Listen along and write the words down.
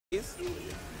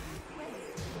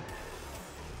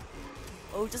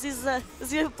Oh, just uses a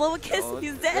blow a kiss. Oh,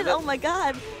 He's dead. Oh my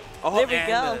god. Oh, there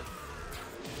we go.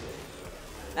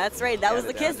 That's right. That was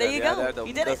the kiss. There you go.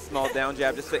 You did it. Small down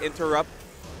jab just to interrupt.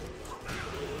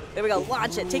 There we go.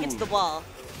 Launch it. Take it to the wall.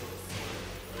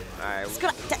 All right.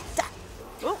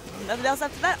 Oh, nothing else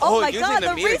after that. Oh my god,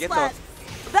 the re-splat.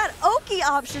 That Oki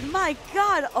option. My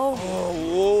god.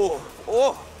 Oh.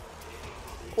 Oh.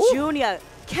 Joonya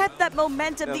kept that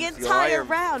momentum the entire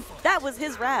round. That was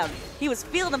his round. He was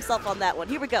feeling himself on that one.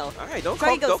 Here we go. All right, don't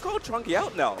call Trungy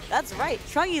out now. That's right.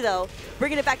 Trungy, though,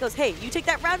 bringing it back, goes, hey, you take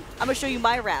that round, I'm going to show you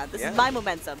my round. This is my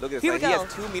momentum. Look at this. Here we go. He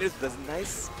has 2 meters. That's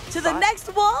nice. To the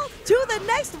next wall. To the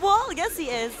next wall. Yes, he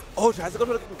is. Oh, tries to go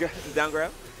to the down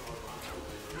grab.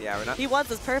 Yeah, we're not. He wants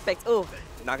this perfect. Ooh.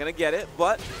 Not going to get it,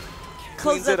 but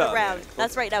closes up the round.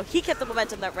 That's right. Now, he kept the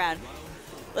momentum that round.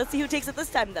 Let's see who takes it this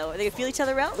time, though. Are they going to feel each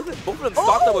other out? Look at both of them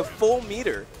stocked up with full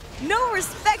meter. No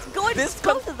respect going to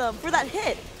both of them for that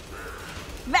hit.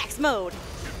 Max mode.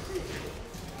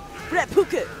 Red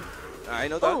Puka. I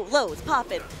know that. Oh, low. It's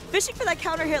popping. Fishing for that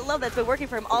counter hit low that's been working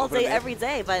for him all day, every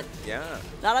day, but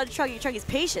not on Trungy. Trungy's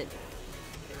patient.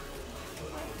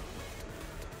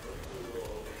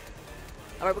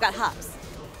 All right, we got hops.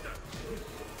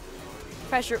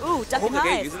 Pressure. Ooh, ducking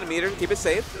high. Using the meter to keep it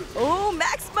safe. Oh,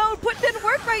 max mode. Putting in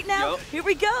work right now. Here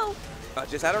we go.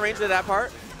 Just out of range of that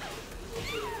part.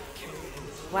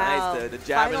 Wow. Nice. The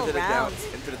jab into the down,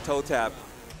 into the toe tap.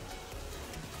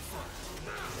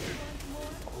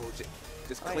 Oh,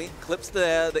 just clean, clips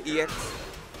the EX.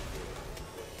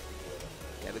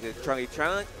 Yeah, look at Trungy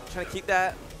trying to keep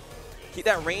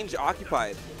that range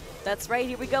occupied. That's right.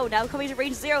 Here we go. Now coming to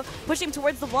range 0, pushing him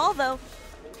towards the wall though.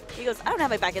 He goes, I don't have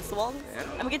my back against the wall. Yeah.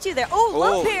 I'm gonna get you there. Oh,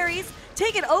 low parries.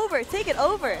 Take it over. Take it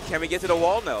over. Can we get to the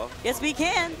wall? No. Yes, we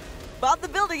can. Bob the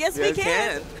Builder. Yes, we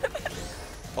can.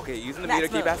 Okay, using the meter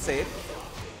to keep that safe.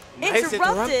 Nice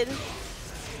interrupted.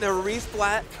 The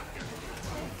re-splat.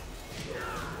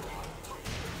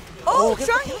 Oh,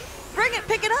 Trungy. Bring it.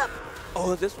 Pick it up.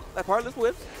 Oh, that part of this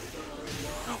whip.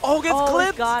 Oh, gets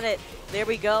clipped. Got it. There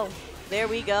we go. There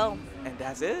we go. And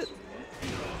that's it.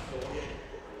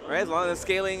 All right, as long as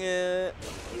scaling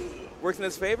works in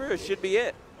his favor, it should be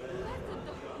it.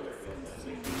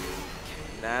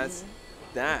 That's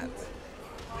that.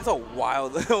 That's a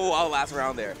wild last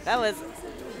round there. That was,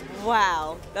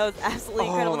 wow. That was absolutely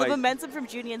incredible. The momentum from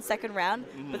Joonya in second round,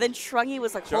 but then Trungy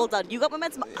was like, hold on, you got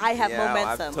momentum, I have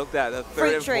momentum. I took that. The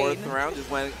third and fourth round just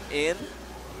went in.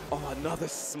 Oh, another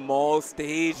small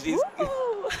stage.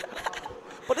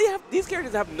 But these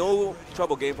characters have no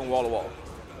trouble getting from wall to wall.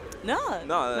 No,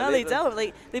 they don't.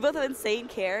 Like, they both have insane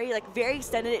carry, like very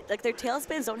extended. Like their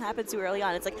tailspins don't happen too early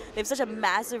on. It's like they have such a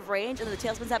massive range, and the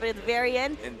tailspins happen at the very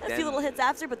end. And a few little hits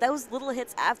after, but those little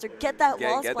hits after get that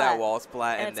wall splat. Get that wall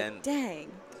splat, and then like,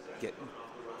 dang.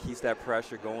 Keeps that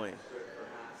pressure going.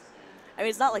 I mean,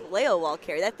 it's not like Leo wall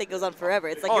carry. That thing goes on forever.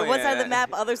 It's like you're one side of the map,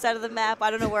 other side of the map.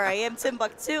 I don't know where I am.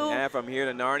 Timbuktu. Yeah, from here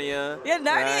to Narnia. Yeah,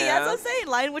 Narnia. Yeah, that's what I'm saying.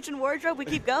 Lion, Witch, and Wardrobe. We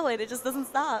keep going. It just doesn't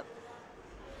stop.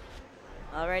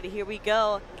 Alrighty, here we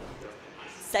go.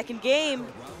 Second game.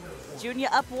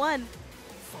 Joonya up 1.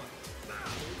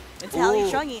 Mentality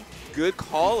Trungy. Good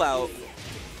call out.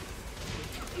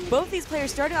 Both these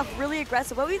players starting off really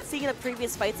aggressive. What we've been seeing in the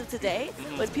previous fights of today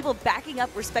was people backing up,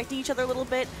 respecting each other a little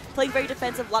bit, playing very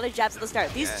defensive, a lot of jabs at the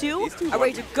start. These two are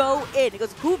ready to go in. It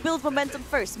goes, who builds momentum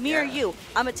first, me or you?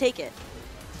 I'm going to take it.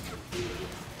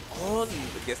 Oh,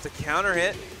 gets the counter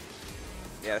hit.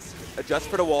 Yes, adjust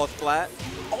for the wall splat.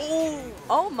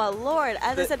 Oh my lord.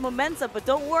 As I said, momentum, but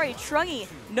don't worry. Trungy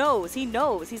knows. He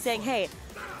knows. He's saying, hey,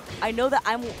 I know that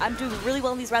I'm doing really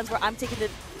well in these rounds where I'm taking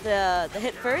the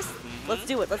hit first. Let's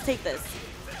do it. Let's take this.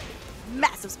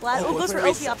 Massive splat. Oh, goes for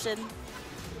Oki option.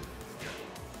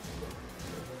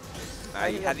 All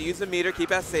right, you had to use the meter. Keep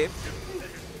that safe.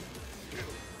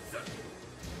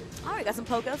 All right, got some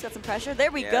pokos, got some pressure.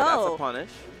 There we go. That's a punish.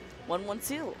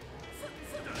 1-1-2.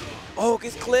 Oh,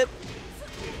 gets clipped.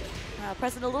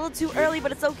 Pressing a little too early,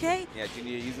 but it's okay. Yeah,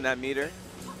 Joonya using that meter.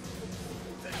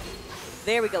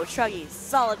 There we go. Trungy,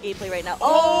 solid gameplay right now.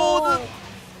 Oh,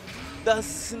 the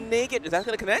snake. Is that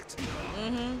going to connect?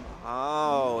 Mm-hmm.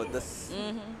 Oh, the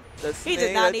snake. He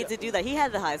did not need to do that. He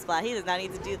had the high splat. He did not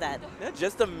need to do that. Yeah,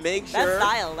 just to make sure. That's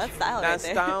style. That's style right there. That's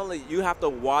style. You have to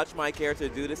watch my character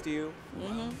do this to you.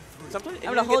 Sometimes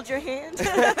I'm going to hold your hand.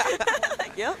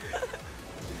 Yep.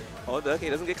 Oh, okay,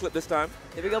 doesn't get clipped this time.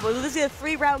 There we go, but let's see a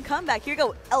 3-round comeback. Here we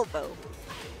go, elbow.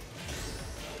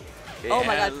 Yeah, oh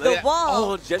my god, the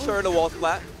wall. Oh, just short of the wall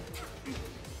splat.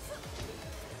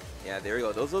 Yeah, there we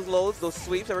go. Those lows, those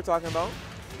sweeps that we're talking about.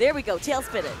 There we go, tail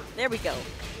spin it. There we go.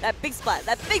 That big splat.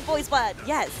 That big boy splat.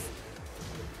 Yes.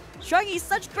 Trungy's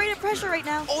such great at pressure right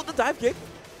now. Oh, the dive kick.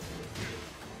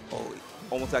 Oh,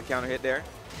 almost got counter hit there.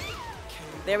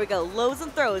 There we go. Lows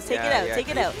and throws. Take it out. Take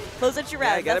it out. Close out your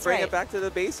round. You gotta bring right. it back to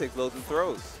the basics. Lows and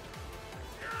throws.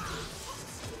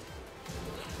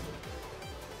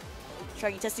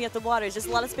 Trungy testing out the waters. Just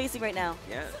a lot of spacing right now.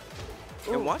 Yeah.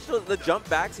 Ooh. And watch the jump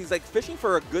backs. He's like fishing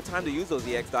for a good time to use those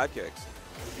EX dive kicks.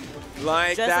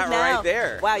 Like Just that now. right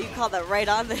there. Wow, you called that right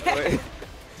on there.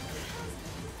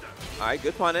 All right,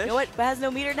 good punish. You know what? But has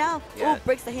no meter now. Yeah. Ooh,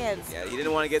 breaks the hands. Yeah, you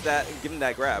didn't want to give him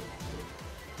that grab.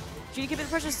 Joonya keeping the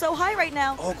pressure so high right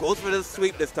now. Oh, goes for the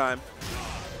sweep this time.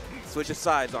 Switches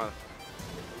sides on.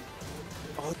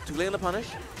 Oh, too late on the punish.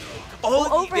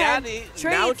 Oh, overhand. Yeah,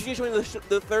 now Joonya showing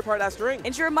the third part of that string.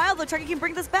 Into your mild though, Trungy can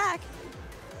bring this back.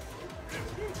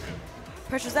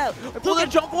 Pressure's out. Pull the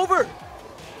jump over.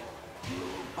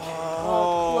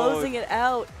 Oh, closing it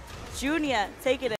out. Joonya taking it.